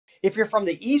If you're from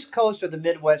the East Coast or the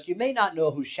Midwest, you may not know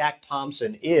who Shaq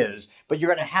Thompson is, but you're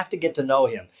going to have to get to know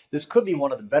him. This could be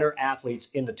one of the better athletes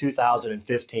in the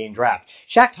 2015 draft.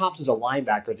 Shaq Thompson's a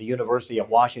linebacker at the University of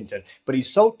Washington, but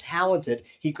he's so talented,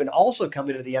 he can also come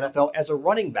into the NFL as a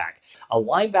running back. A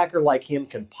linebacker like him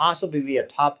can possibly be a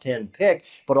top 10 pick,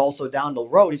 but also down the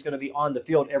road, he's going to be on the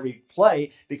field every play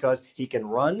because he can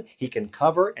run, he can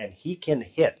cover, and he can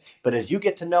hit. But as you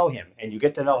get to know him, and you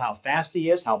get to know how fast he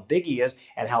is, how big he is,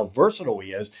 and how versatile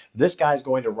he is, this guy's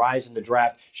going to rise in the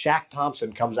draft. Shaq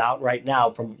Thompson comes out right now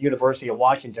from University of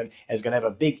Washington and is going to have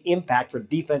a big impact for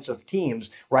defensive teams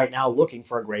right now looking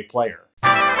for a great player. All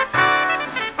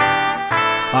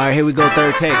right, here we go,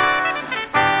 third take.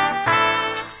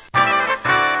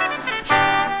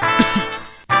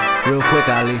 Real quick,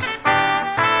 Ali.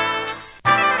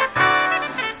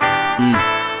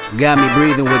 Got me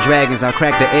breathing with dragons. I'll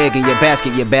crack the egg in your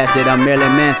basket, you bastard. I'm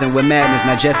Marilyn Manson with madness.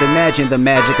 Now just imagine the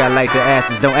magic I like to ask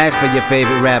is don't ask for your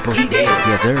favorite rapper. He did.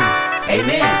 Yes, sir.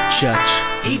 Amen. Church.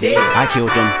 He did. I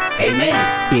killed him. Amen.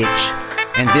 Bitch.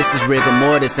 And this is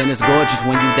Rigamortis, and it's gorgeous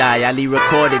when you die. I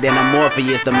recorded and I'm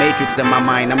Morpheus, the matrix in my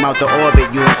mind. I'm out the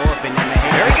orbit, you an orphan in the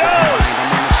hands. There he goes!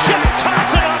 Shaq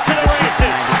Thompson off to the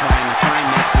races!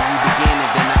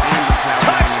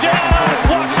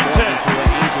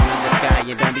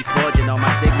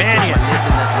 Mannion,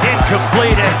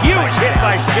 incomplete, a huge hit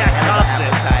by Shaq Thompson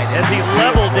as he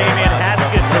leveled Damian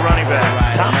Haskins, the running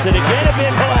back. Thompson again a bit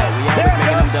home. There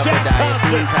goes Shaq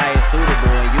Thompson.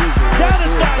 Down the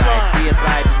sideline.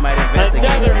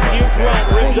 Another huge run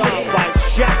ripped off by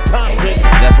Shaq Thompson.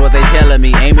 That's what they telling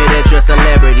me. Aim it at your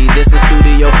celebrity. This is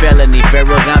studio felony.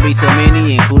 Pharaoh got me too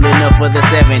many and cool enough for the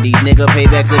 70s. Nigga,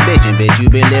 payback's a bitch, and bitch, you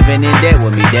been living in debt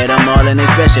with me. Dead I'm all in,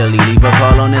 especially. Leave a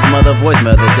call on his mother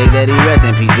voicemail to say that he rest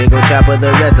in peace. Big ol' chopper,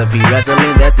 the recipe.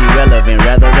 Wrestling, that's irrelevant.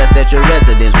 Rather rest at your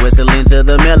residence. Whistling to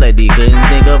the melody. Couldn't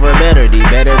think of a better D.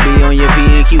 Better be on your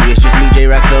P&Q. It's just me,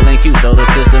 J-Rock, Soul, and Q. Solar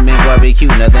system and barbecue.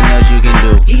 Nothing else you can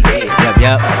do. He did.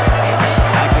 Yep.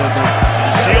 I killed him.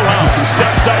 Seelhoff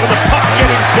steps up with the pocket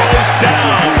and goes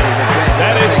down.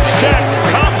 That is Shaq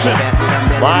Thompson.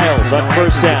 Miles on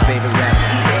first down.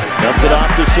 Dumps it off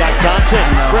to Shaq Thompson.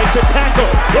 Breaks a tackle.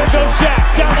 There goes Shaq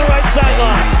down the right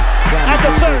sideline. At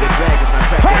the 30.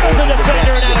 Hurdles the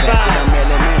defender and out of bounds.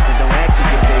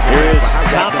 Here is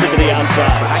Thompson to the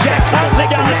outside. Shaq Thompson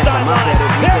down the sideline.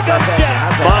 There goes Shaq.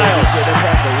 Miles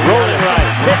rolling right.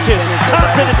 Pitches.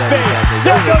 Thompson in space.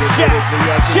 There goes Shaq.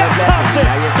 Shaq Thompson.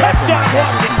 Touchdown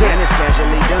Washington. It's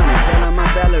casually done and tell him my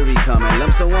salary coming.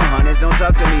 Lumps of 100s, don't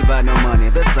talk to me about no money.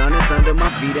 The sun is under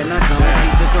my feet and I come in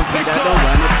peace to compete. I don't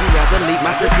run if you got the leap.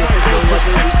 My statistics go up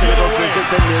and we still go visit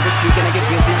the nearest creek and I get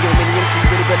busy. Yo, mini MC,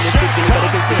 really ballistic.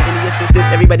 Anybody can see any assistance.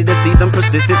 Everybody to see some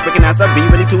persistence. Recognize I be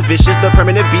really too vicious. The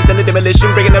permanent beast and the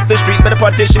demolition. Breaking up the streets, better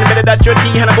partition. Better dot your T.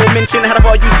 Hannibal mention. Out of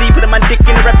all you see, putting my dick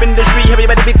in the rap industry.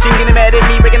 Everybody bitching, getting mad at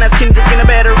me. Recognize Kendrick in a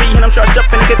battery. And I'm charged up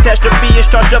in a catastrophe. It's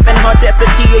charged up in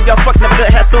audacity. And y'all fucks never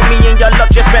gonna hassle me. And y'all luck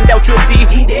just spend out, you'll see.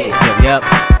 He did. Yep.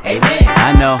 Amen.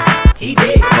 I know. He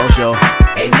did. For sure.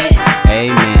 Amen.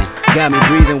 Amen. Got me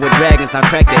breathing with dragons. I'll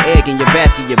crack the egg in your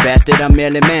basket, you bastard. I'm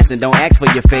Marilyn Manson. Don't ask for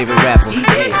your favorite rapper. He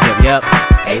did. Yep.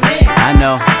 Amen. I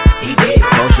know. He did.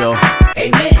 For sure.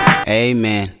 Amen.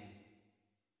 Amen.